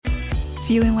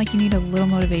Feeling like you need a little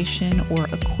motivation or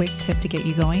a quick tip to get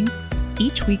you going?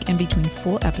 Each week in between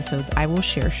full episodes, I will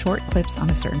share short clips on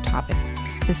a certain topic.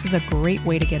 This is a great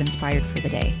way to get inspired for the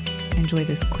day. Enjoy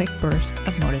this quick burst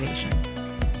of motivation.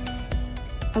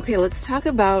 Okay, let's talk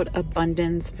about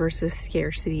abundance versus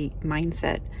scarcity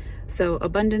mindset. So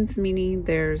abundance meaning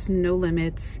there's no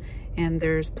limits and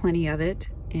there's plenty of it,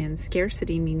 and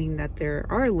scarcity meaning that there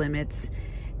are limits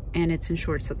and it's in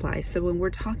short supply. So when we're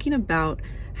talking about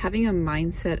having a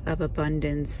mindset of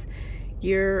abundance,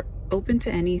 you're open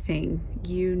to anything.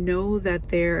 You know that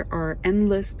there are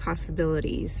endless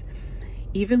possibilities.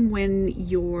 Even when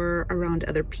you're around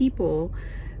other people,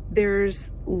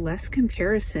 there's less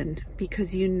comparison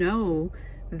because you know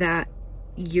that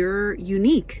you're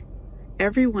unique.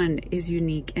 Everyone is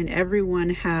unique and everyone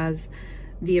has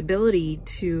the ability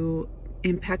to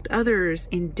impact others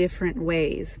in different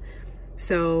ways.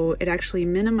 So it actually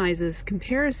minimizes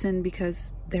comparison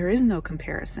because there is no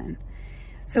comparison.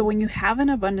 So when you have an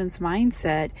abundance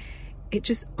mindset, it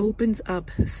just opens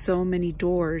up so many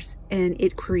doors and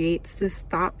it creates this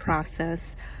thought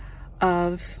process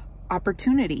of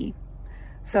opportunity.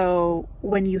 So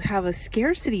when you have a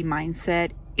scarcity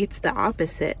mindset, it's the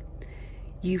opposite.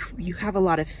 You have a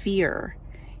lot of fear.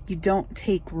 You don't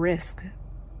take risk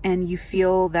and you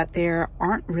feel that there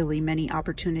aren't really many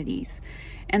opportunities.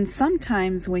 And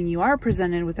sometimes when you are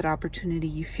presented with an opportunity,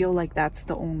 you feel like that's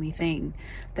the only thing,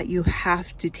 that you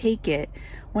have to take it,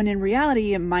 when in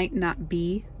reality, it might not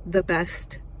be the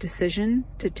best decision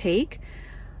to take.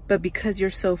 But because you're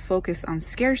so focused on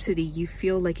scarcity, you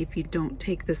feel like if you don't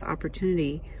take this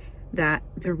opportunity, that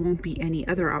there won't be any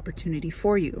other opportunity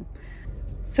for you.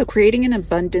 So creating an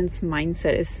abundance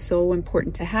mindset is so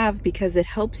important to have because it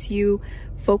helps you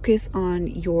focus on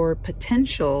your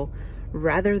potential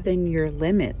rather than your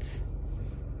limits.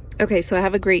 Okay, so I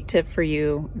have a great tip for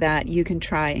you that you can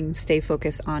try and stay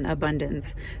focused on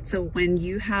abundance. So when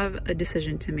you have a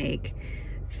decision to make,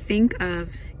 think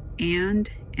of and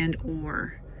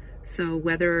or. So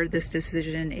whether this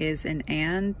decision is an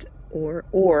and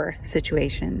or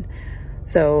situation.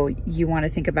 So you want to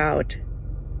think about,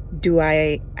 do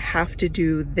I have to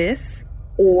do this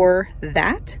or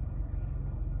that?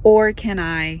 Or can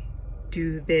I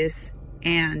do this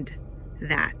and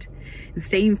that? And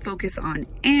staying focused on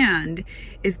and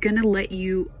is going to let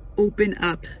you open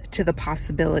up to the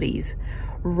possibilities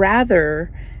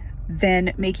rather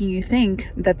than making you think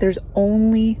that there's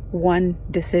only one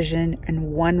decision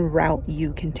and one route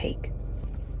you can take.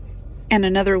 And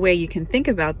another way you can think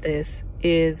about this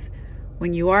is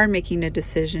when you are making a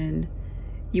decision,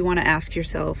 you want to ask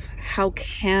yourself, how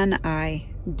can I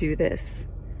do this?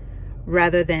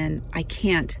 Rather than, I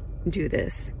can't do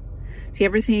this. See,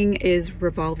 everything is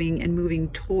revolving and moving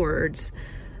towards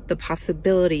the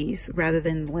possibilities rather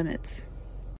than limits.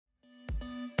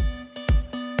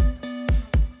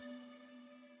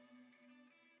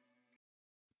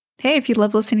 Hey, if you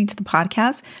love listening to the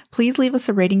podcast, please leave us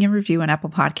a rating and review on Apple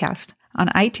Podcast. On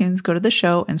iTunes, go to the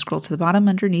show and scroll to the bottom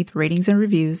underneath ratings and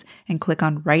reviews and click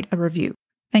on Write a Review.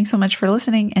 Thanks so much for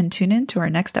listening and tune in to our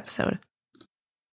next episode.